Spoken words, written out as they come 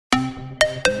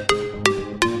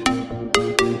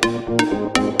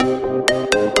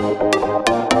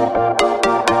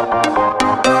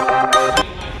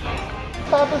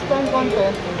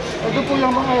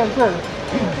yan, sir.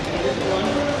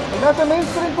 Pag nasa main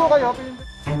screen po kayo,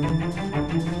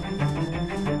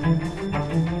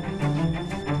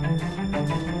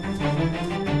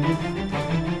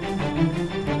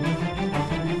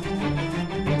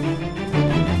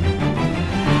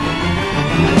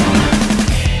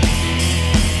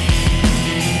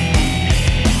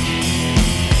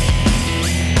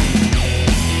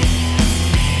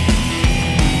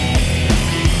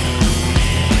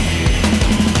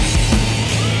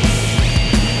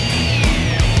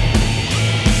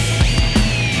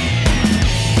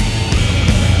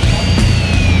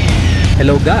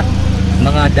 Hello God,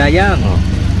 mga dayang.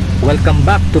 Welcome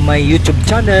back to my YouTube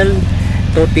channel,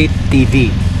 Totit TV.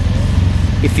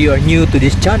 If you are new to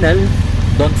this channel,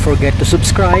 don't forget to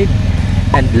subscribe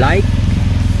and like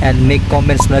and make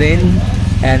comments na rin,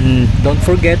 and don't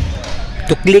forget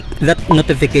to click that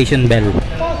notification bell.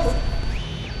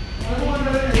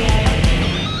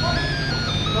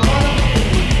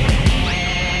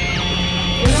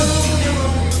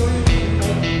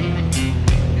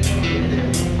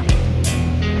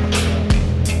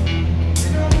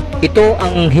 Ito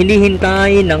ang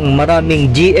hinihintay ng maraming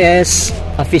GS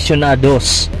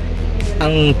aficionados,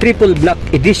 ang triple black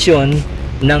edition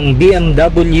ng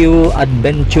BMW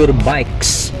Adventure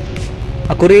Bikes.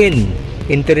 Ako rin,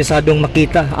 interesadong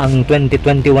makita ang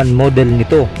 2021 model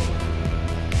nito.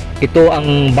 Ito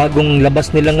ang bagong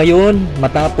labas nila ngayon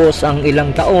matapos ang ilang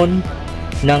taon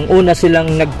nang una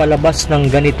silang nagpalabas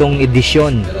ng ganitong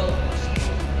edisyon.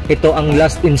 Ito ang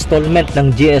last installment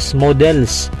ng GS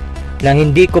models na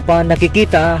hindi ko pa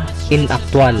nakikita in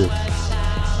actual.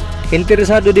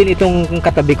 Interesado din itong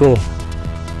katabi ko.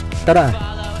 Tara,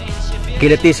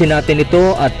 kilatisin natin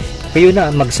ito at kayo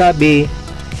na magsabi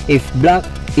if black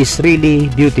is really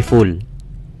beautiful.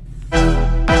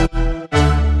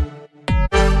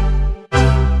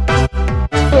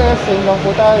 Yes, yun lang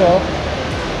po tayo.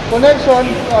 Connection,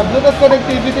 Bluetooth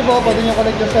connectivity po, pwede nyo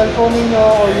connect yung cellphone ninyo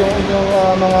or yung inyong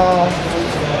mga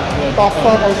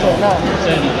talk-talk or Sena.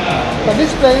 Sa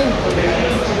display,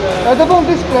 ito pong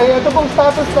display, ito pong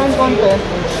status time content,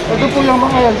 ito po yung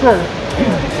mga yan, sir.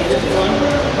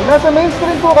 Pag nasa main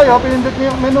screen po kayo, pinindot nyo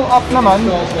yung menu up naman.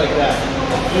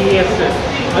 ESA.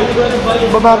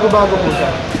 Babago-bago po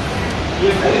siya.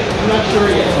 I'm not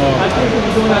sure yet. I think we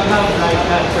do not have like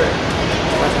that, sir.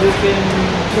 But we can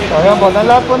check. So, ayan po, na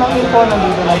lahat po ng info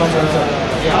nandito naman yun, sir.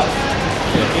 Yeah.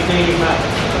 It's a map.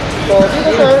 So, dito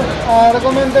sir,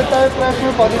 recommended tire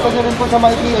pressure po, dito nyo rin po sa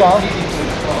may ilaw,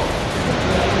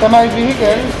 sa may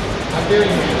vehicle.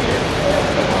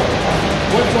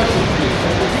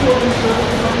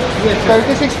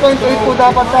 36.8 po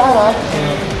dapat sa harap,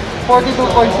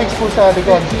 42.6 po sa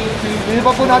likod. Hindi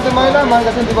pa po natin malalaman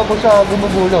kasi hindi pa po siya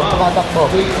gumugulo, tumatakbo.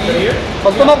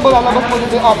 Pag tumakbo, lalabas po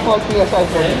dito yung actual PSI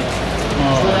po.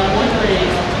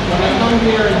 When I come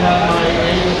here and have my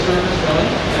annual service done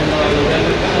and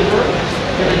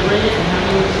can I bring it and have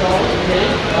you installed today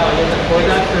for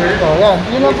that third? So yan,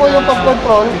 yun lang po yung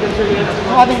pag-control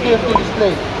ng ating TFT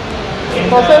display.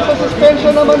 So sir, sa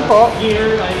suspension naman po,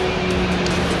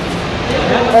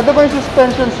 ito po yung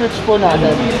suspension switch po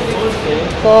natin.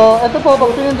 So ito po,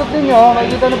 pag pinindot ninyo,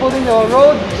 makikita na po ninyo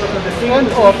road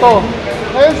and auto.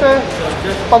 Ngayon sir,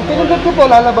 pag pinindot nyo po,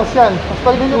 lalabas yan. Mas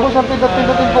pag hindi nyo po siyang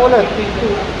pindutin po ulit.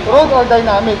 Road or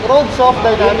dynamic? Road, soft,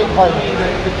 dynamic, hard.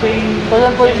 So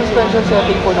yan po yung suspension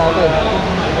setting po natin.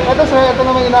 Ito sir, ito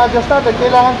naman ina-adjust natin.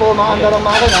 Kailangan po maandar ang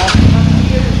makina.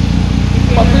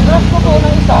 Pag pinress ko po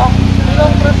ng isa,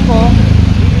 ilang press ko,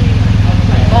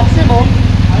 maximum.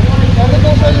 Ito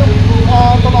po sir yung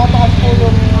tumataas po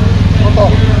yung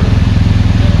motor.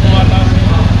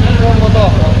 Yung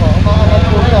motor. Umaangat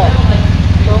po siya.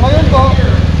 So ngayon po,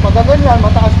 pag ganyan,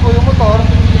 mataas po yung motor,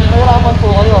 mahirapan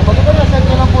po kayo. Pag ganyan, set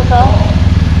nyo lang po sa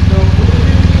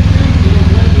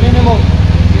minimum.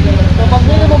 So pag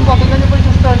minimum po, tignan nyo po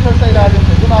yung suspension sa ilalim.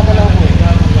 Gumagalaw po.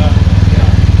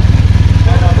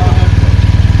 Ano ba?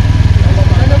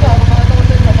 Makita ko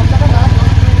sa inyo. Pag nakana,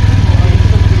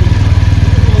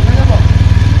 ano ba?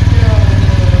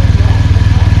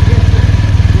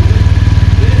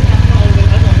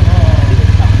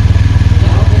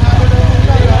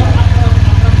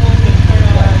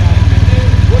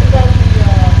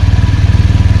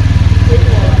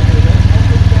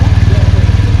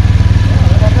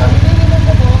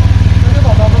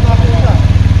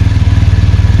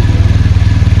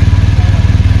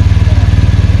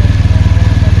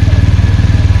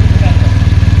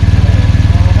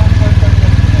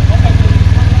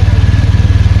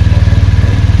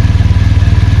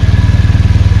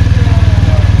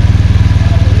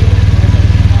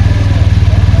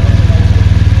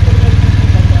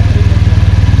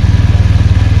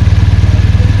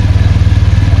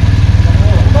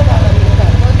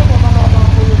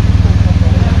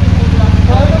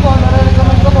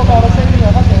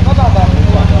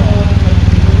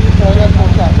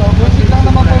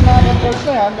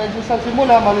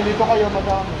 na, malilito kayo,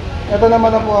 madami. Ito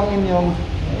naman na po ang inyong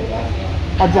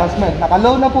adjustment.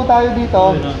 Naka-low na po tayo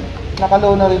dito.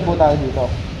 Naka-low na rin po tayo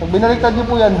dito. Pag binaliktad nyo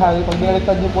po yan, high. Pag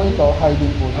binaliktad nyo po ito, high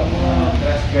din po siya.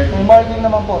 Yung marking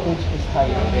naman po, H is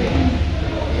high.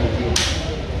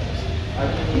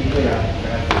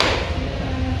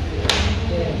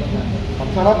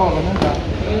 Ang sarap po, ganun ka.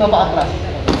 Ito pa atras.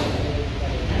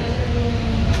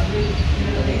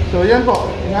 So yan po,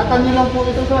 ingatan nyo lang po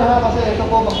ito sir ha, kasi ito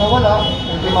po pag nawala,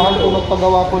 hindi mahal po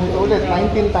magpagawa po nito ulit,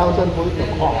 19,000 po ito.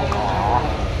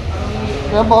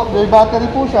 Yan po, may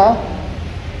battery po siya.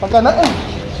 Pagka na,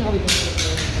 sorry.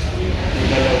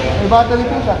 May battery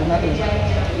po siya, tingnan.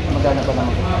 Magana pa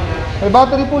naman. May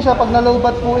battery po siya, pag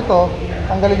na-lowbat po ito,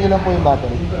 tanggalin nyo lang po yung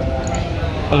battery.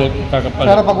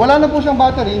 Pero pag wala na po siyang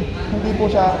battery, hindi po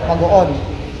siya mag-on.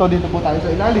 So dito po tayo sa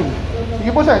ilalim.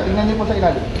 Sige po sir, tingnan nyo po sa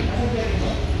ilalim.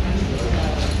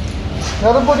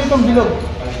 Meron po ditong bilog.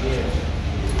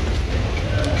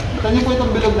 Kita niyo po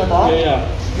itong bilog na to? Yeah.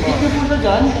 Ikit niyo po siya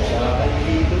dyan.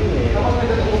 Tapos may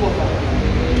dito po siya.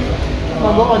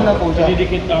 Mag-on na po siya.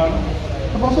 Didikit lang.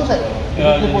 Tapos susi.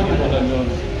 Ikit niyo po dito.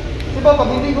 Diba, pag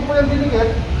hindi ko po yung dinikit,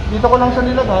 dito ko lang siya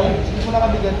nilagay, hindi po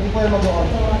nakabigyan, hindi po yung mag-on.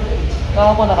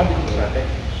 Kaya po nakabigyan siya.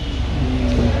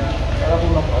 Para po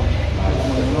mag-on.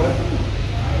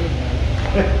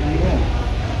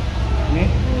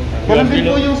 Ganun din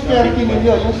po yung spare key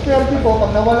ninyo. Yung spare key po,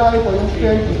 pag nawala ito, yung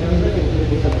spare key,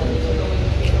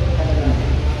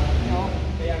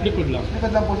 Likod lang.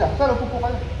 likod lang po siya. Sir, upo po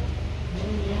kayo.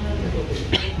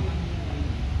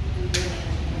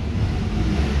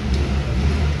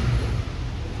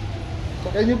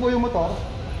 Sakay niyo po yung motor.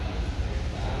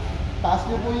 Taas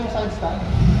niyo po yung side stand.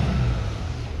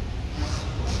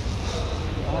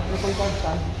 Taas niyo po yung side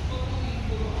stand.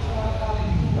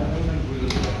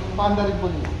 Paanda rin po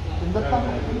niyo. Pindot pa.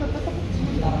 Pindot pa.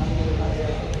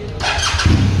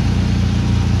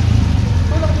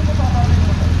 Tulak niyo po sa kakabin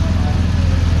mo.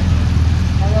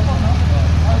 Kaya po, no?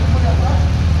 Kaya po yan, ha?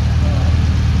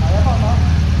 Kaya po, no?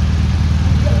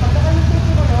 Pagka kayo po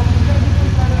po kayo, hindi po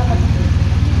yung kaya na pag-ibig.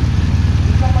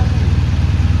 Hindi ka pag-ibig.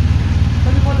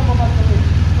 Sali po na mabas kasi.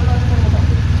 Wala rin po yung mabas.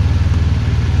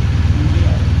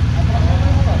 At marami po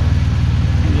yung mabas.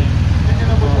 Hindi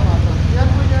na po siya mabas. Yan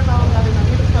po yung tawag natin ng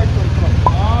start control.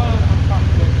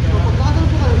 So pagkakadal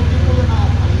po kayo, hindi po yan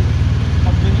nakakay.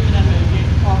 Pag ganyan na lagi.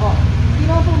 Opo. Hindi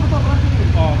na po motor, ranting.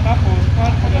 Tapos,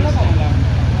 pagalis na lang.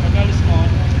 Pagalis mo.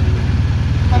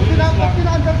 Pag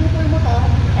pinaandar niyo po yung motor,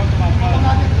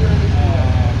 automatic i-release po yan.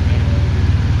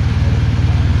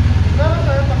 Pero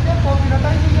sir, pag yan po,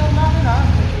 pinatay niyo yung makina,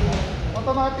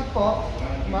 automatic po,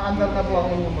 maandar na po ang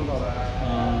inyong motor.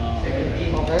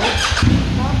 Okay?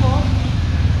 Tapos,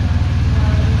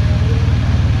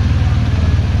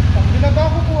 pag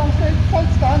binabago po ang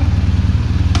side stand,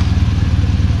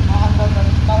 maandar na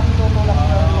rin, parang itutulak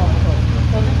na rin po ang motor.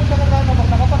 So, di po siya nagana pag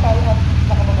nakapatay at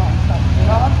nakababa ang stand.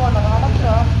 Kailangan po, nakaanap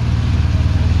siya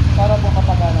para po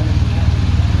kapagana nito.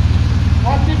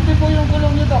 150 po yung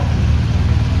gulong nito.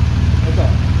 Ito.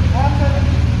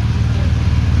 170.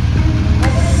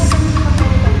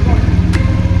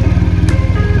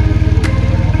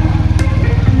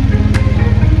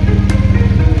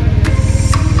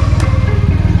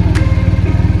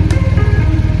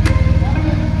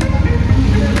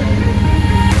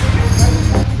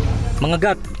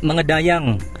 Mga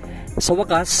dayang, sa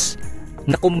wakas,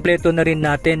 nakumpleto na rin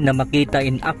natin na makita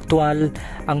in actual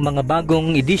ang mga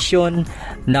bagong edisyon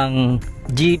ng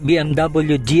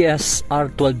BMW GS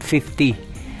R1250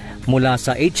 mula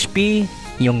sa HP,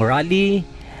 yung Rallye,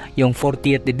 yung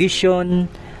 40th edition,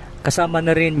 kasama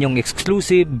na rin yung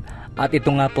exclusive at ito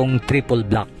nga pong triple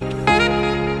black.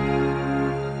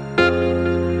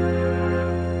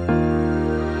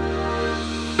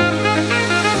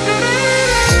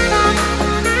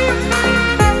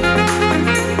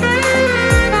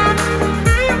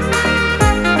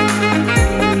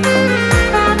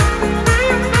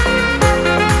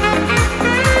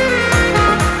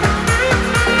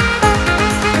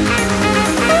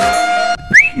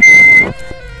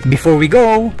 Before we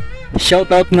go,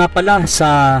 shoutout nga pala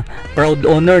sa proud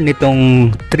owner nitong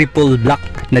triple black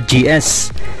na GS.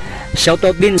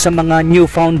 Shoutout din sa mga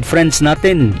newfound friends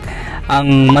natin,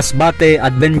 ang Masbate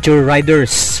Adventure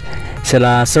Riders,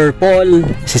 sila Sir Paul,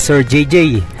 si Sir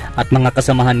JJ at mga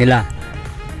kasamahan nila.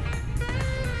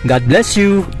 God bless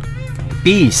you.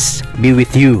 Peace be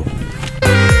with you.